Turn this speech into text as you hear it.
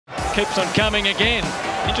keeps on coming again.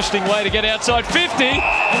 Interesting way to get outside 50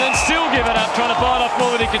 and then still give it up, trying to bite off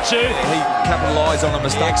more than he could chew. He capitalised on the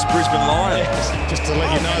mistakes, Brisbane Lions. Just to let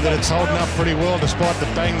you know that it's holding up pretty well despite the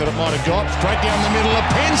bang that it might have got. Straight down the middle,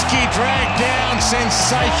 Lipinski dragged down,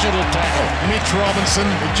 sensational tackle. Mitch Robinson,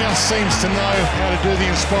 who just seems to know how to do the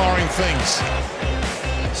inspiring things.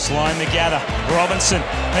 Sloan the gather, Robinson,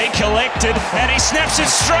 he collected and he snaps it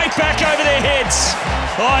straight back over their heads.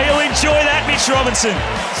 Oh, he'll enjoy that, Mitch Robinson.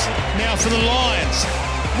 Now for the Lions.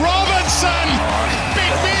 Robinson!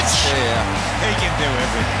 Big Mitch! Yeah, he can do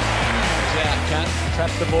everything. He's out, cut.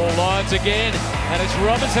 Trap the ball, Lions again. And it's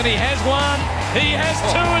Robinson, he has one. He has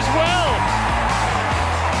two as well.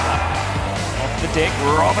 Off the deck,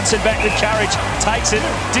 Robinson back with courage, takes it,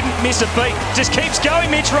 didn't miss a beat, just keeps going,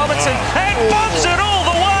 Mitch Robinson, and bumps it all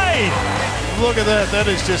the way. Look at that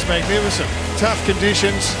is just magnificent. Tough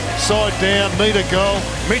conditions, side down, need a goal.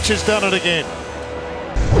 Mitch has done it again.